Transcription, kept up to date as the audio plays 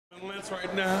That's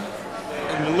right now.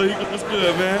 And Malik, what's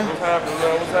good, man? What's happening,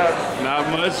 man? What's happening?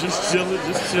 Not much, just chilling,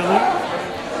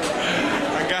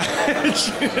 I got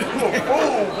you. You a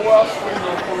fool, boy. I swear you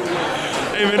a fool.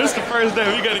 Hey, man, this is the first day.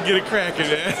 We got to get it cracking,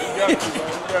 man. You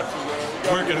got you,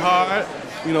 man. Working hard.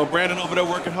 You know, Brandon over there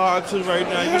working hard, too, right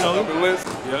now, you know.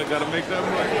 Yeah, got to make that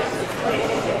money.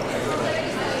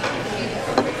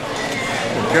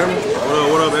 Cameron,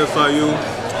 what up, SIU?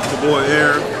 It's your boy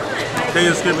Aaron.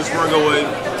 K.S. Skipping Spring away.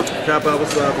 Cap Apple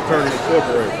Side Fraternity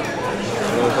Incorporated. You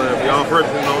know what I'm saying? If y'all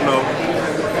freshman don't know. You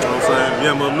know what I'm saying?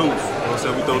 Yeah, my news. You know what I'm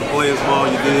saying? We throw the players ball,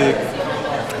 you dig. You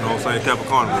know what I'm saying? Kappa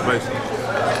Carnival, basically.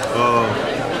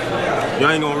 Y'all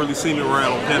ain't gonna really see me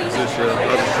around on campus this year. I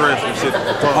was dressed and shit.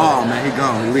 Oh man, he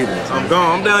gone. He leaving. I'm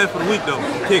gone. I'm down here for the week though.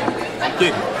 I'm kicking.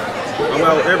 I'm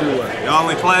out everywhere. Y'all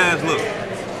in class, look.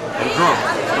 I'm drunk.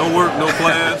 No work, no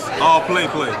class. All play.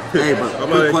 Hey, but I'm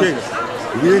out here kicking.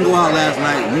 If you didn't go out last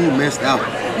night, you missed out.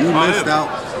 You missed out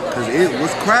because it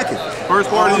was cracking. First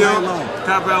party, yo.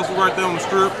 Tap house was right there on the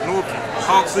strip. North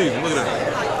Hawk season. Look at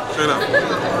that. Straight up.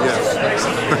 Yes.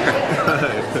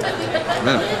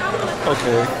 Man.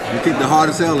 Okay. You kicked the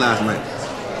hardest hell last night.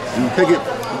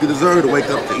 You deserve to wake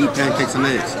up to eat pancakes and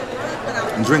eggs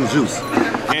and drink juice.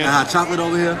 I got hot chocolate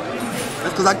over here.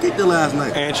 That's because I kicked it last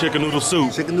night. And chicken noodle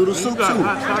soup. Chicken noodle soup, got too.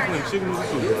 hot chocolate and chicken noodle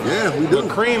soup. Yeah, we do.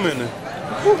 With cream in it.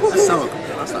 That's sour.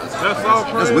 That's all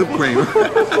cream. That's whipped cream.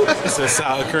 It's a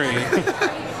sour cream.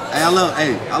 Hey,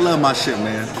 I love my shit,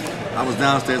 man. I was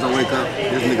downstairs, I wake up,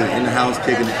 this nigga in the house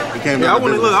kicking it. He came Yeah, I out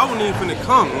wouldn't even finna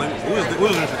come. Like, we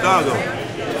was in Chicago.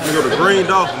 We go to Green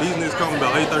Dolphin. These niggas coming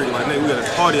about 8:30. Like, nigga, we got a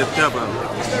party at the Cap House.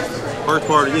 First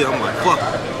party, yeah. I'm like, fuck.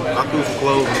 I threw some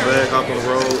clothes in the bag, hop on the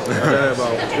road. I had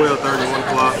about 12:30, 1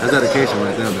 o'clock. That's dedication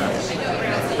right there, man.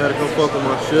 Had to come fuck with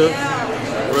my shift.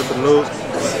 Rest the news.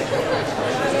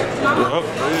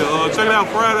 Yeah, check it out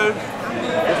Friday.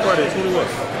 What's Friday? 21.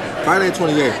 Friday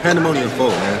 28th, Pandemonium 4,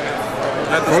 man.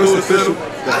 At the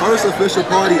The first official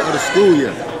party of the school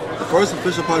year. The first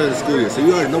official party of the school year. So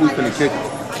you already know we finna kick it.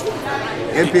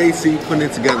 NPAC putting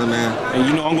it together, man. And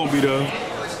you know I'm gonna be there.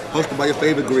 Hosted by your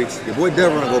favorite Greeks. Your boy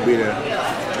Devon gonna be there.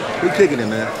 We kicking it,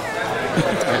 man.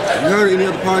 You heard any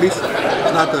other parties?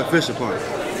 It's not the official party.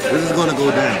 This is gonna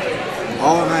go down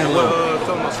all night long.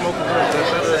 Talking about smoking break that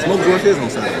Saturday. Smoke George is on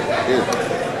Saturday. Yeah.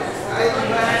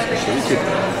 So we kicking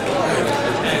it.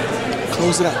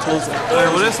 Close it out. Hey,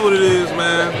 well, that's what it is,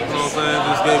 man. You know what I'm saying?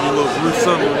 Just gave you a little brief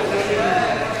summary.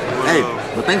 Hey,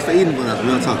 but thanks for eating with us.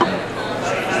 Real talk.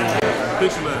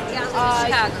 Picture man.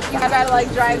 You gotta like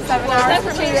drive 7 hours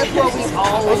for me. That's what we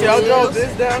always Y'all drove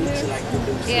this down here?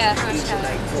 Yeah.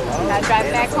 I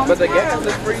drive back home. But the gas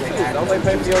is free too. Don't they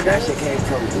pay for your gas?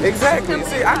 Exactly.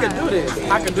 See, I can do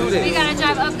this. You gotta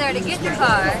drive up there to get your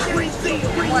car.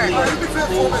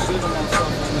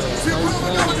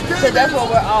 So that's what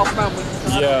we're all from.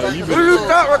 Yeah, you been. You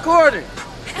start recording.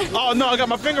 Oh no, I got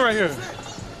my finger right here.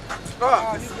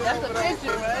 Stop. That's a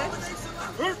picture, right?